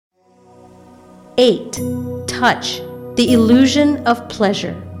8. Touch, the illusion of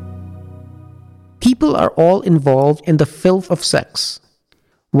pleasure. People are all involved in the filth of sex.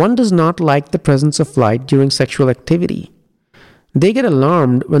 One does not like the presence of light during sexual activity. They get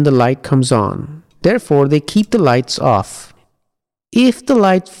alarmed when the light comes on. Therefore, they keep the lights off. If the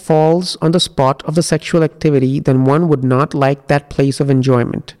light falls on the spot of the sexual activity, then one would not like that place of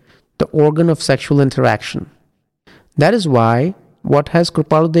enjoyment, the organ of sexual interaction. That is why, what has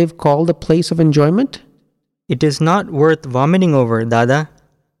Kripaludev called the place of enjoyment? It is not worth vomiting over, Dada.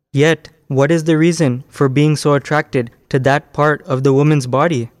 Yet, what is the reason for being so attracted to that part of the woman's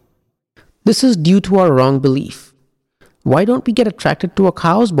body? This is due to our wrong belief. Why don't we get attracted to a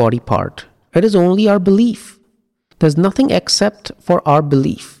cow's body part? It is only our belief. There's nothing except for our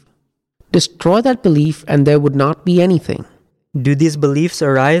belief. Destroy that belief and there would not be anything. Do these beliefs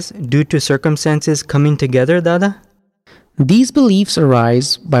arise due to circumstances coming together, Dada? These beliefs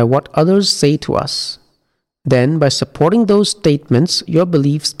arise by what others say to us. Then, by supporting those statements, your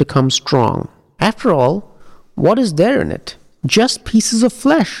beliefs become strong. After all, what is there in it? Just pieces of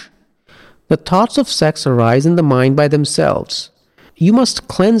flesh. The thoughts of sex arise in the mind by themselves. You must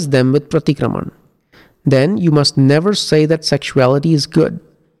cleanse them with pratikraman. Then you must never say that sexuality is good,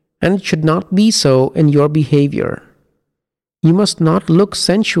 and it should not be so in your behavior. You must not look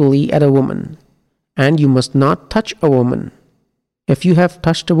sensually at a woman, and you must not touch a woman. If you have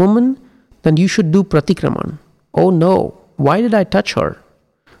touched a woman, then you should do pratikraman. Oh no, why did I touch her?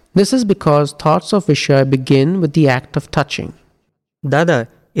 This is because thoughts of Vishaya begin with the act of touching. Dada,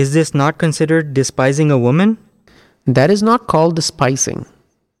 is this not considered despising a woman? That is not called despising.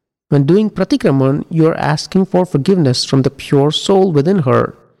 When doing pratikraman, you are asking for forgiveness from the pure soul within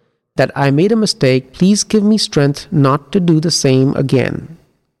her, that I made a mistake, please give me strength not to do the same again.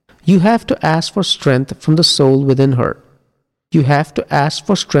 You have to ask for strength from the soul within her. You have to ask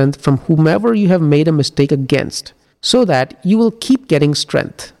for strength from whomever you have made a mistake against, so that you will keep getting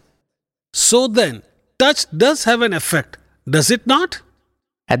strength. So then, touch does have an effect, does it not?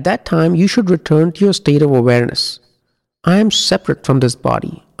 At that time, you should return to your state of awareness. I am separate from this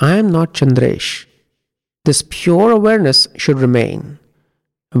body. I am not Chandresh. This pure awareness should remain.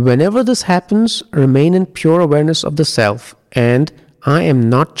 Whenever this happens, remain in pure awareness of the self, and I am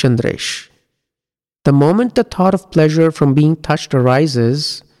not Chandresh. The moment the thought of pleasure from being touched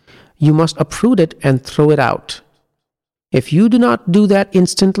arises, you must uproot it and throw it out. If you do not do that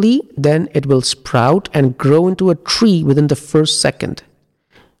instantly, then it will sprout and grow into a tree within the first second.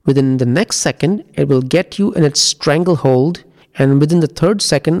 Within the next second, it will get you in its stranglehold, and within the third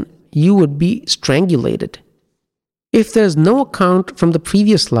second, you would be strangulated. If there is no account from the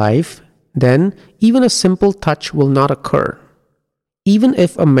previous life, then even a simple touch will not occur. Even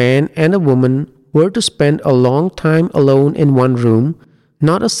if a man and a woman were to spend a long time alone in one room,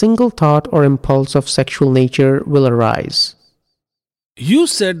 not a single thought or impulse of sexual nature will arise. You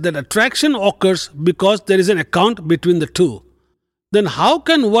said that attraction occurs because there is an account between the two. Then how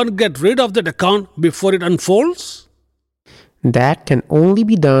can one get rid of that account before it unfolds? That can only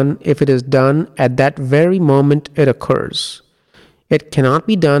be done if it is done at that very moment it occurs. It cannot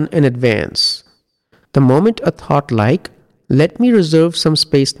be done in advance. The moment a thought like, let me reserve some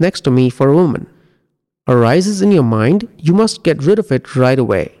space next to me for a woman, arises in your mind, you must get rid of it right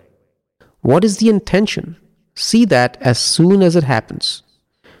away. What is the intention? See that as soon as it happens.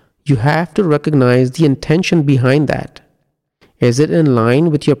 You have to recognize the intention behind that. Is it in line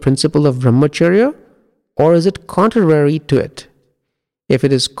with your principle of Brahmcharya, or is it contrary to it? If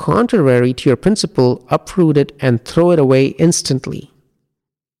it is contrary to your principle, uproot it and throw it away instantly.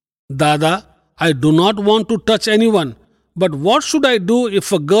 Dada, I do not want to touch anyone, but what should I do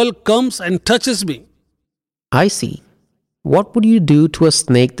if a girl comes and touches me? I see. What would you do to a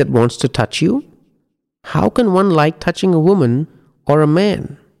snake that wants to touch you? How can one like touching a woman or a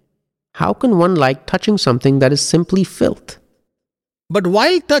man? How can one like touching something that is simply filth? But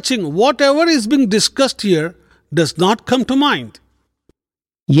while touching, whatever is being discussed here does not come to mind.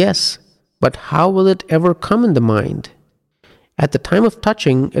 Yes, but how will it ever come in the mind? At the time of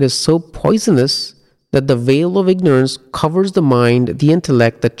touching, it is so poisonous that the veil of ignorance covers the mind, the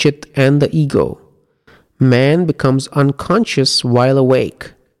intellect, the chit, and the ego. Man becomes unconscious while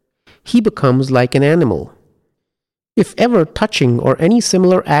awake. He becomes like an animal. If ever touching or any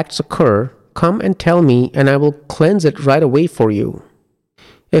similar acts occur, come and tell me, and I will cleanse it right away for you.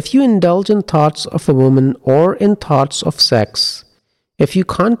 If you indulge in thoughts of a woman or in thoughts of sex, if you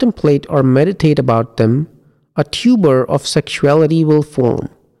contemplate or meditate about them, a tuber of sexuality will form.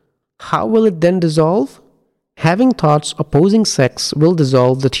 How will it then dissolve? Having thoughts opposing sex will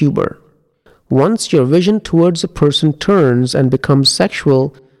dissolve the tuber. Once your vision towards a person turns and becomes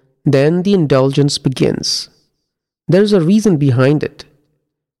sexual, then the indulgence begins. There is a reason behind it.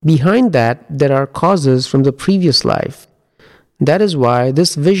 Behind that, there are causes from the previous life. That is why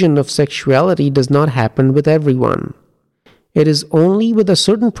this vision of sexuality does not happen with everyone. It is only with a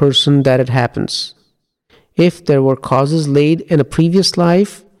certain person that it happens. If there were causes laid in a previous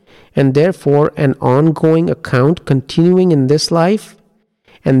life, and therefore an ongoing account continuing in this life,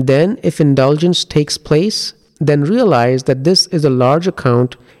 and then if indulgence takes place, then realize that this is a large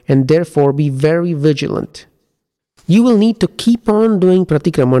account and therefore be very vigilant. You will need to keep on doing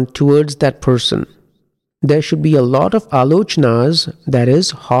pratikraman towards that person. There should be a lot of alochnas, that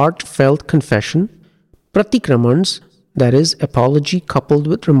is heartfelt confession, pratikramans, that is apology coupled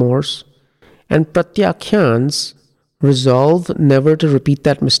with remorse, and pratyakhyans, resolve never to repeat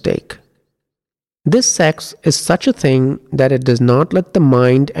that mistake. This sex is such a thing that it does not let the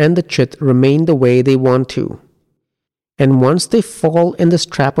mind and the chit remain the way they want to. And once they fall in this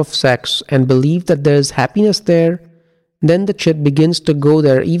trap of sex and believe that there is happiness there, then the chit begins to go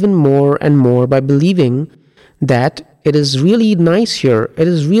there even more and more by believing that it is really nice here, it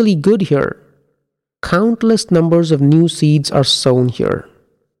is really good here. Countless numbers of new seeds are sown here.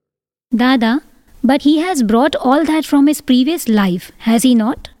 Dada, but he has brought all that from his previous life, has he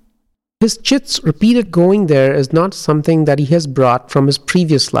not? His chit's repeated going there is not something that he has brought from his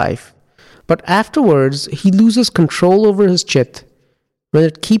previous life, but afterwards he loses control over his chit when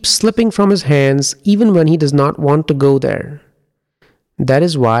it keeps slipping from his hands even when he does not want to go there. That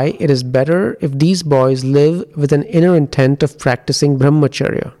is why it is better if these boys live with an inner intent of practicing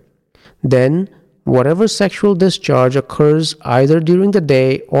Brahmcharya. Then, whatever sexual discharge occurs either during the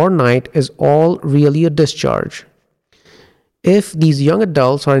day or night is all really a discharge. If these young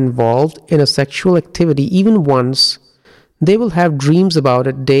adults are involved in a sexual activity even once, they will have dreams about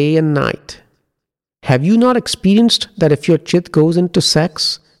it day and night. Have you not experienced that if your chit goes into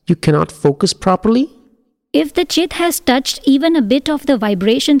sex, you cannot focus properly? If the chit has touched even a bit of the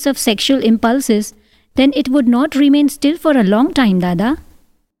vibrations of sexual impulses, then it would not remain still for a long time, Dada.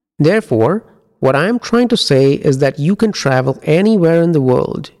 Therefore, what I am trying to say is that you can travel anywhere in the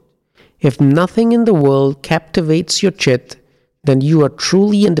world. If nothing in the world captivates your chit, then you are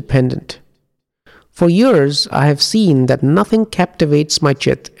truly independent. For years, I have seen that nothing captivates my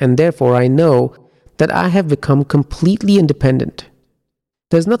chit, and therefore I know that I have become completely independent.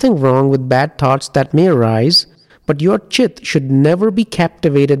 There's nothing wrong with bad thoughts that may arise, but your chit should never be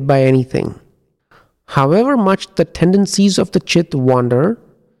captivated by anything. However much the tendencies of the chit wander,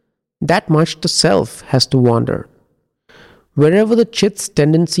 that much the self has to wander. Wherever the chit's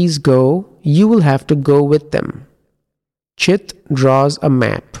tendencies go, you will have to go with them. Chit draws a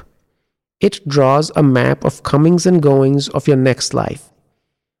map. It draws a map of comings and goings of your next life.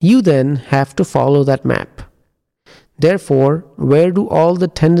 You then have to follow that map. Therefore, where do all the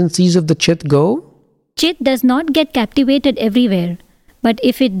tendencies of the chit go? Chit does not get captivated everywhere, but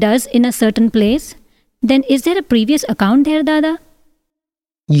if it does in a certain place, then is there a previous account there, Dada?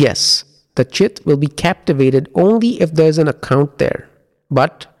 Yes, the chit will be captivated only if there is an account there.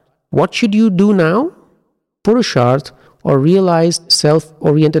 But what should you do now? Purusharth, or realized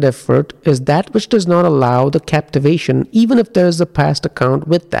self-oriented effort, is that which does not allow the captivation even if there is a past account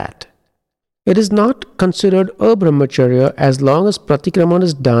with that. It is not considered a Brahmacharya as long as pratikraman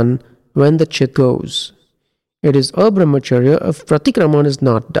is done when the chit goes. It is a Brahmacharya if pratikraman is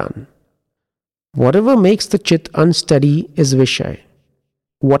not done. Whatever makes the chit unsteady is Vishay.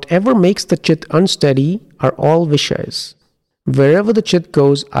 Whatever makes the chit unsteady are all Vishayas. Wherever the chit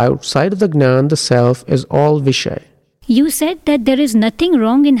goes outside of the Gnan, the self is all Vishay. You said that there is nothing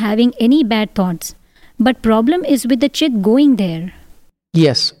wrong in having any bad thoughts, but problem is with the chit going there.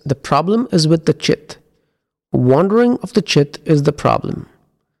 Yes, the problem is with the chit. Wandering of the chit is the problem.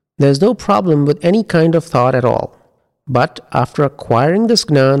 There is no problem with any kind of thought at all. But after acquiring this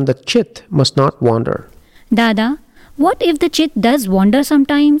Gnan, the chit must not wander. Dada, what if the chit does wander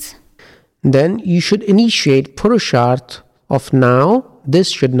sometimes? Then you should initiate Purusharth of now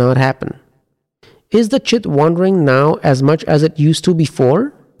this should not happen. Is the chit wandering now as much as it used to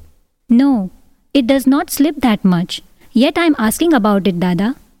before? No, it does not slip that much. Yet I am asking about it,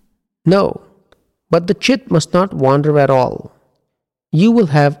 Dada. No, but the chit must not wander at all. You will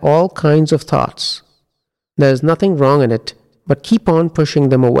have all kinds of thoughts. There is nothing wrong in it, but keep on pushing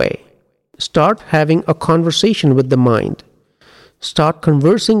them away. Start having a conversation with the mind. Start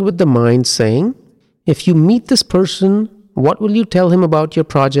conversing with the mind saying, if you meet this person, what will you tell him about your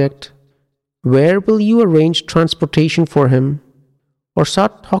project? Where will you arrange transportation for him? Or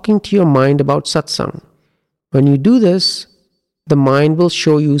start talking to your mind about satsang. When you do this, the mind will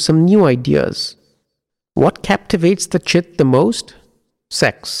show you some new ideas. What captivates the chit the most?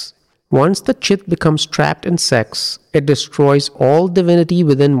 Sex. Once the chit becomes trapped in sex, it destroys all divinity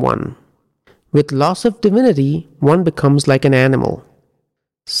within one. With loss of divinity, one becomes like an animal.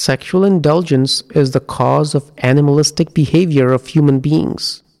 Sexual indulgence is the cause of animalistic behavior of human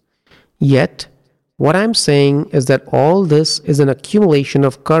beings. Yet, what I'm saying is that all this is an accumulation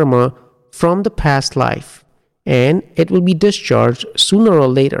of karma from the past life, and it will be discharged sooner or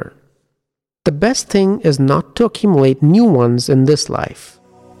later. The best thing is not to accumulate new ones in this life.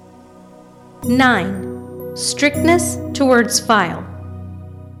 9. Strictness towards file.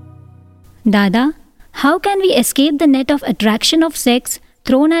 Dada, how can we escape the net of attraction of sex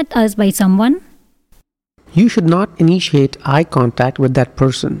thrown at us by someone? You should not initiate eye contact with that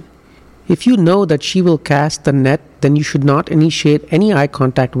person. If you know that she will cast the net, then you should not initiate any eye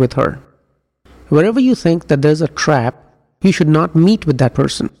contact with her. Wherever you think that there's a trap, you should not meet with that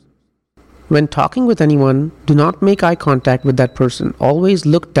person. When talking with anyone, do not make eye contact with that person. Always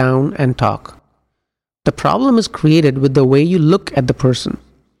look down and talk. The problem is created with the way you look at the person.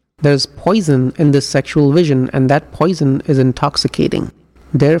 There is poison in this sexual vision, and that poison is intoxicating.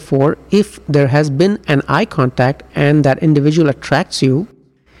 Therefore, if there has been an eye contact and that individual attracts you,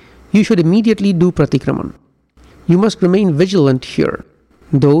 you should immediately do pratikraman. You must remain vigilant here.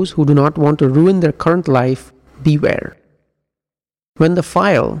 Those who do not want to ruin their current life, beware. When the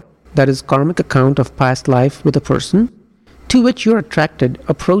file, that is karmic account of past life with a person to which you are attracted,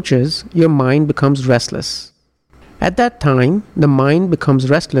 approaches, your mind becomes restless. At that time, the mind becomes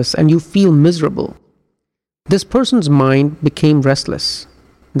restless and you feel miserable. This person's mind became restless.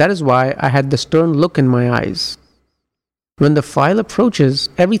 That is why I had the stern look in my eyes. When the file approaches,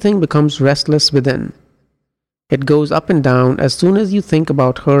 everything becomes restless within. It goes up and down as soon as you think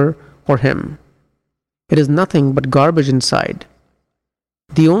about her or him. It is nothing but garbage inside.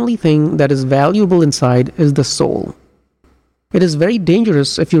 The only thing that is valuable inside is the soul. It is very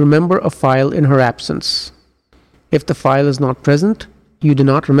dangerous if you remember a file in her absence. If the file is not present, you do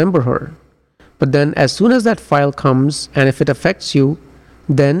not remember her. But then as soon as that file comes, and if it affects you,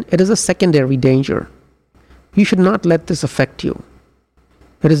 then it is a secondary danger. You should not let this affect you.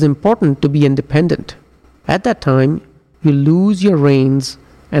 It is important to be independent. At that time, you lose your reins,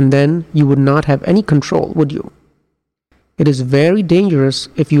 and then you would not have any control, would you? It is very dangerous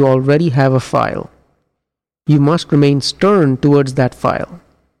if you already have a file. You must remain stern towards that file.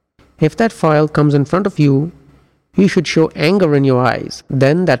 If that file comes in front of you, you should show anger in your eyes.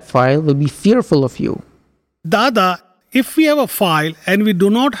 Then that file will be fearful of you. Dada, if we have a file and we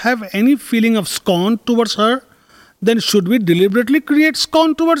do not have any feeling of scorn towards her, then should we deliberately create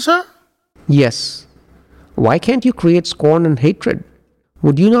scorn towards her? Yes. Why can't you create scorn and hatred?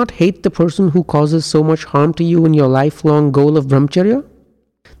 Would you not hate the person who causes so much harm to you in your lifelong goal of Brahmcharya?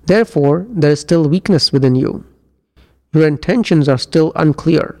 Therefore, there is still weakness within you. Your intentions are still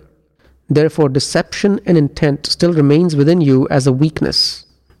unclear. Therefore, deception and intent still remains within you as a weakness.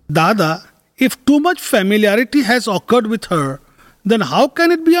 Dada, if too much familiarity has occurred with her, then how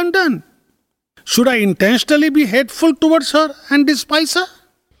can it be undone? Should I intentionally be hateful towards her and despise her?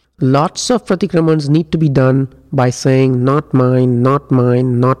 Lots of pratikramans need to be done by saying, not mine, not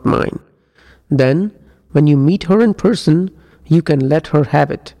mine, not mine. Then, when you meet her in person, you can let her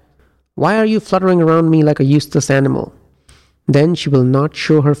have it. Why are you fluttering around me like a useless animal? Then she will not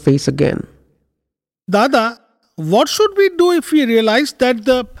show her face again. Dada, what should we do if we realize that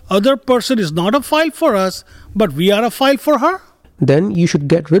the other person is not a file for us, but we are a file for her? Then you should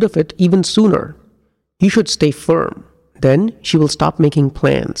get rid of it even sooner. You should stay firm. Then she will stop making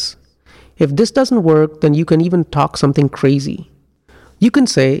plans. If this doesn't work, then you can even talk something crazy. You can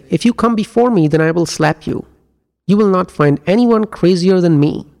say, if you come before me, then I will slap you. You will not find anyone crazier than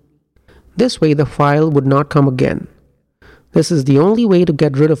me. This way the file would not come again. This is the only way to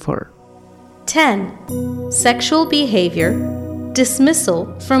get rid of her. 10. Sexual behavior.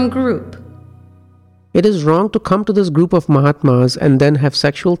 Dismissal from group. It is wrong to come to this group of Mahatmas and then have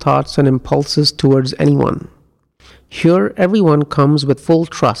sexual thoughts and impulses towards anyone. Here everyone comes with full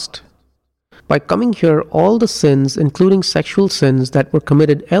trust. By coming here, all the sins, including sexual sins that were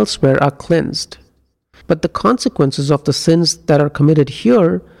committed elsewhere, are cleansed. But the consequences of the sins that are committed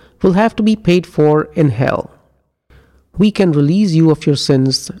here will have to be paid for in hell. We can release you of your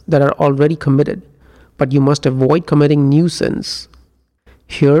sins that are already committed, but you must avoid committing new sins.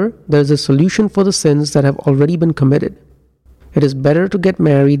 Here, there is a solution for the sins that have already been committed. It is better to get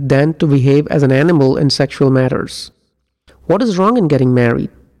married than to behave as an animal in sexual matters. What is wrong in getting married?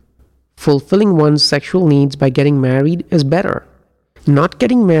 Fulfilling one's sexual needs by getting married is better. Not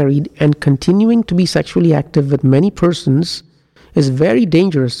getting married and continuing to be sexually active with many persons is very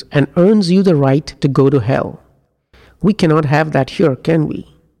dangerous and earns you the right to go to hell. We cannot have that here, can we?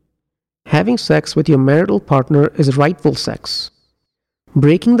 Having sex with your marital partner is rightful sex.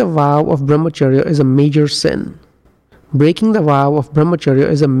 Breaking the vow of Brahmacharya is a major sin. Breaking the vow of Brahmacharya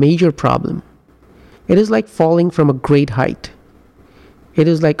is a major problem. It is like falling from a great height. It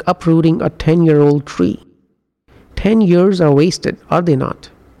is like uprooting a 10-year-old tree. 10 years are wasted, are they not?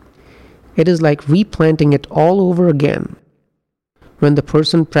 It is like replanting it all over again. When the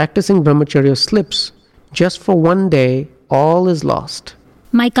person practicing Brahmacharya slips, just for one day, all is lost.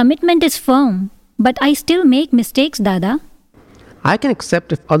 My commitment is firm, but I still make mistakes, Dada. I can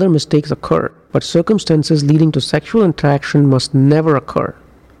accept if other mistakes occur, but circumstances leading to sexual interaction must never occur.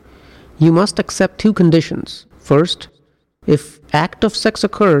 You must accept two conditions. First, if act of sex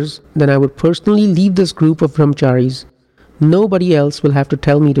occurs, then I would personally leave this group of brahmacharis. Nobody else will have to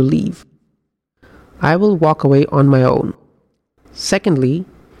tell me to leave. I will walk away on my own. Secondly,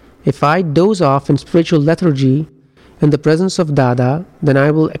 if I doze off in spiritual lethargy in the presence of Dada, then I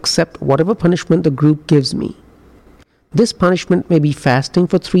will accept whatever punishment the group gives me. This punishment may be fasting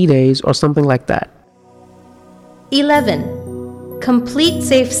for 3 days or something like that. 11. Complete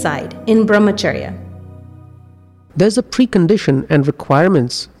safe side in Brahmacharya. There's a precondition and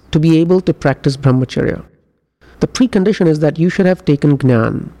requirements to be able to practice Brahmacharya. The precondition is that you should have taken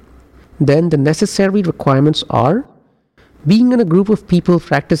Jnana. Then the necessary requirements are being in a group of people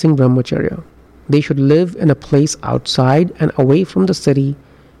practicing Brahmacharya. They should live in a place outside and away from the city,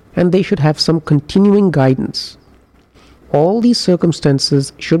 and they should have some continuing guidance. All these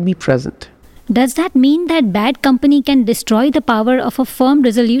circumstances should be present. Does that mean that bad company can destroy the power of a firm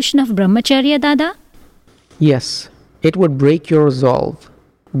resolution of Brahmacharya, Dada? Yes, it would break your resolve.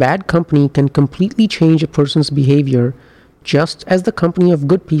 Bad company can completely change a person's behavior, just as the company of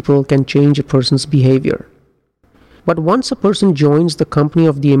good people can change a person's behavior. But once a person joins the company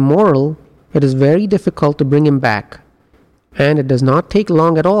of the immoral, it is very difficult to bring him back. And it does not take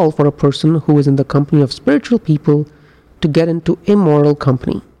long at all for a person who is in the company of spiritual people to get into immoral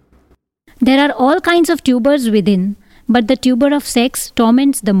company. There are all kinds of tubers within, but the tuber of sex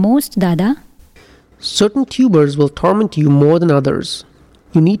torments the most, Dada. Certain tubers will torment you more than others.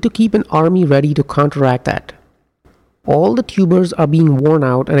 You need to keep an army ready to counteract that. All the tubers are being worn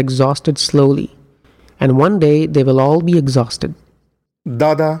out and exhausted slowly, and one day they will all be exhausted.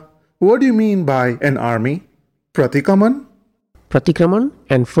 Dada, what do you mean by an army? Pratikraman? Pratikraman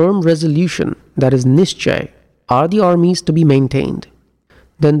and firm resolution, that is Nischay, are the armies to be maintained.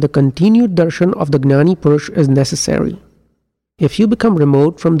 Then the continued darshan of the Gnani Purush is necessary. If you become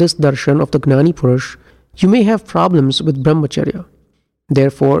remote from this darshan of the Gnani Purush, you may have problems with Brahmacharya.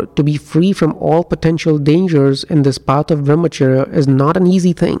 Therefore, to be free from all potential dangers in this path of Brahmacharya is not an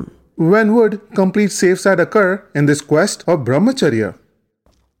easy thing. When would complete safe side occur in this quest of Brahmacharya?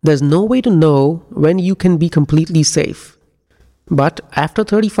 There's no way to know when you can be completely safe. But after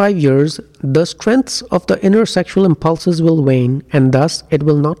 35 years, the strengths of the inner sexual impulses will wane, and thus it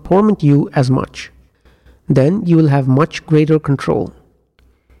will not torment you as much. Then you will have much greater control.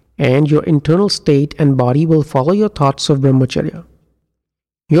 And your internal state and body will follow your thoughts of Brahmacharya.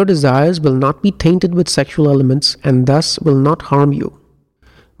 Your desires will not be tainted with sexual elements and thus will not harm you.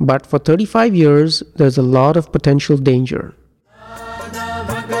 But for 35 years, there's a lot of potential danger.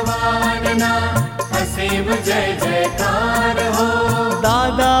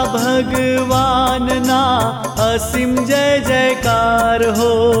 दादा भगवान ना असीम जय जयकार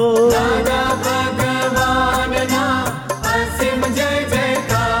हो दादा भगवान ना असीम जय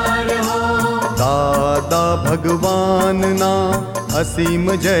जयकार हो दादा भगवान ना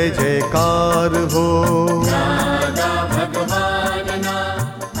असीम जय जयकार हो